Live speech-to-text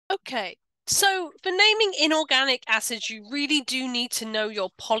Okay, so for naming inorganic acids, you really do need to know your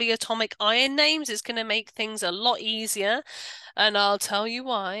polyatomic ion names. It's going to make things a lot easier, and I'll tell you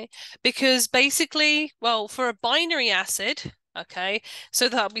why. Because basically, well, for a binary acid, okay, so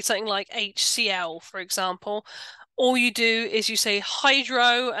that'll be something like HCl, for example. All you do is you say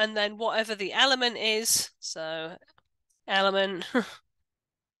hydro and then whatever the element is. So element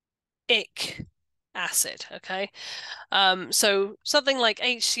ic acid, okay? So something like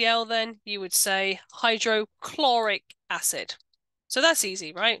HCl, then you would say hydrochloric acid. So that's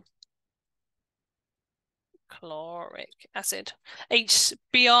easy, right? Chloric acid.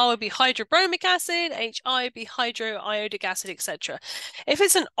 HBr would be hydrobromic acid, HI would be hydroiodic acid, etc. If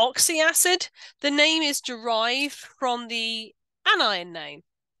it's an oxyacid, the name is derived from the anion name.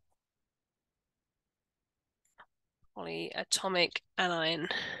 Polyatomic anion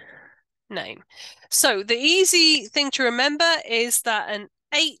name. So the easy thing to remember is that an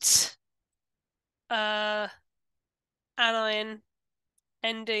 8 anion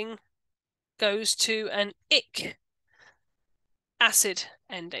ending goes to an ic acid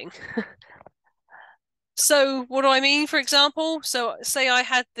ending. So what do I mean, for example? So say I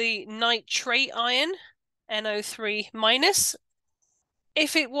had the nitrate ion, NO3 minus.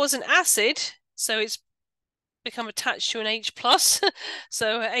 If it was an acid, so it's become attached to an H plus.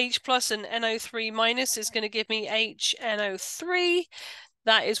 So H plus and NO3 minus is going to give me HNO3.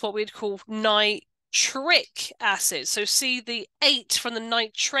 That is what we'd call nitric acid. So see, the 8 from the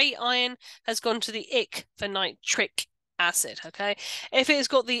nitrate ion has gone to the ic for nitric acid, okay? If it's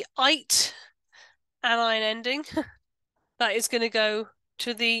got the ite anion ending, that is going to go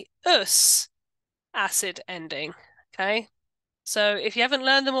to the us acid ending, okay? So if you haven't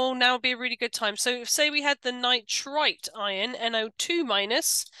learned them all, now would be a really good time. So if, say we had the nitrite ion, NO2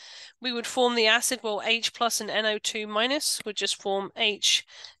 minus, we would form the acid, well, H plus and NO2 minus would just form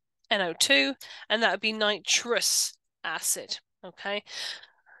HNO2, and that would be nitrous acid, okay?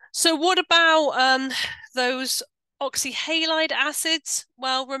 So what about those oxyhalide acids?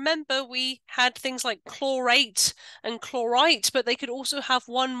 Well, remember we had things like chlorate and chlorite, but they could also have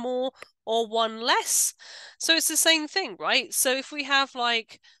one more or one less. So it's the same thing, right? So if we have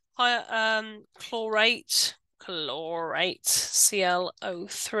like chlorate,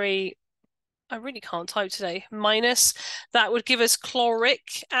 ClO3, I really can't type today, minus, that would give us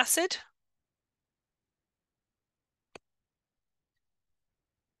chloric acid.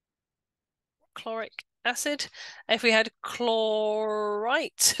 Chloric acid. If we had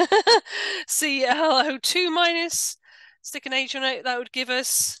chlorite, ClO2 minus, stick an H on it, that would give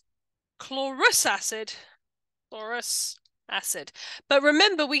us chlorous acid. Chlorous acid. But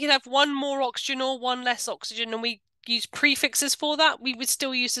remember, we could have one more oxygen or one less oxygen, and we use prefixes for that. We would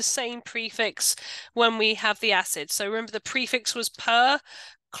still use the same prefix when we have the acid. So remember, the prefix was per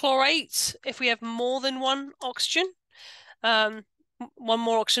chlorate if we have more than one oxygen. One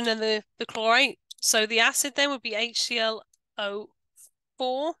more oxygen than the chlorate. So the acid then would be HClO4,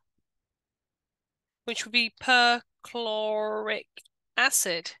 which would be perchloric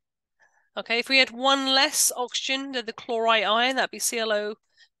acid. Okay, if we had one less oxygen than the chlorite ion, that'd be ClO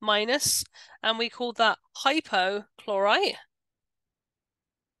minus, and we called that hypochlorite.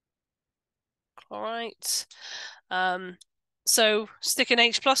 Chlorite. So stick an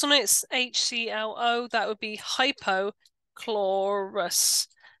H plus on it, it's HClO, that would be hypochlorous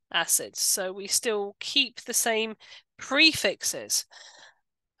acid. So we still keep the same prefixes.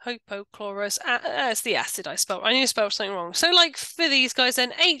 Hypochlorous, it's the acid I spelled. I need to spell something wrong. So like for these guys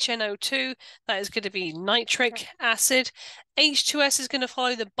then, HNO2, that is going to be nitric acid. H2S is going to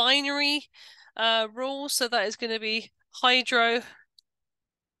follow the binary rule, so that is going to be hydro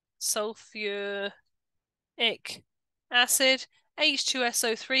sulfuric acid.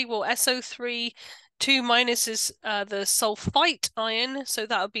 H2SO3, well, SO3 2 minus is the sulfite ion, so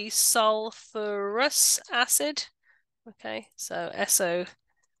that would be sulfurous acid. Okay, so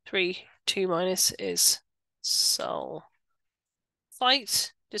SO3 2 minus is sulfite,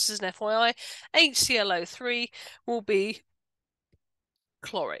 just as an FYI. HClO3 will be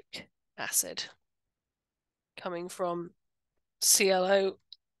chloric acid, coming from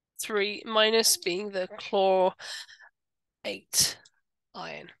ClO3 minus being the chlorate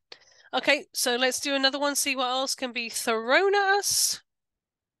ion. Okay, so let's do another one, see what else can be thrown at us.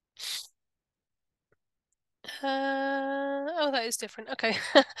 Oh, that is different. Okay.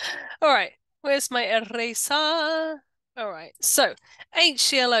 All right. Where's my eraser? All right. So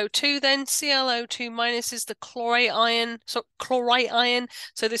HClO2 then, ClO2 minus is the chlorate ion. So chlorite ion.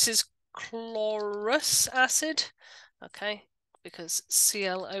 So this is chlorous acid. Okay. Because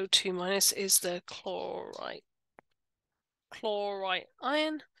ClO2 minus is the chlorite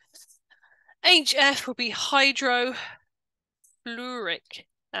ion. HF will be hydrofluoric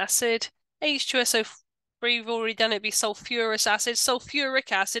acid. H2SO3, we've already done it, it'd be sulfurous acid.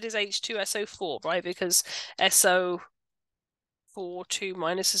 Sulfuric acid is H2SO4, right? Because SO4 2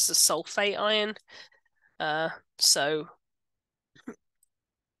 minus is the sulfate ion. So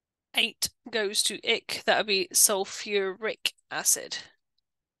 8 goes to ick. That would be sulfuric acid.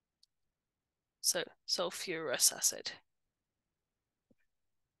 So sulfurous acid.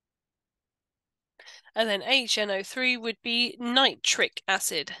 And then HNO3 would be nitric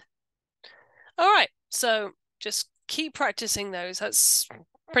acid. All right, so just keep practicing those. That's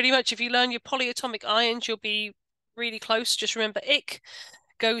pretty much, if you learn your polyatomic ions, you'll be really close. Just remember, ick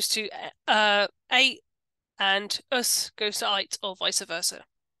goes to 8 and us goes to 8, or vice versa.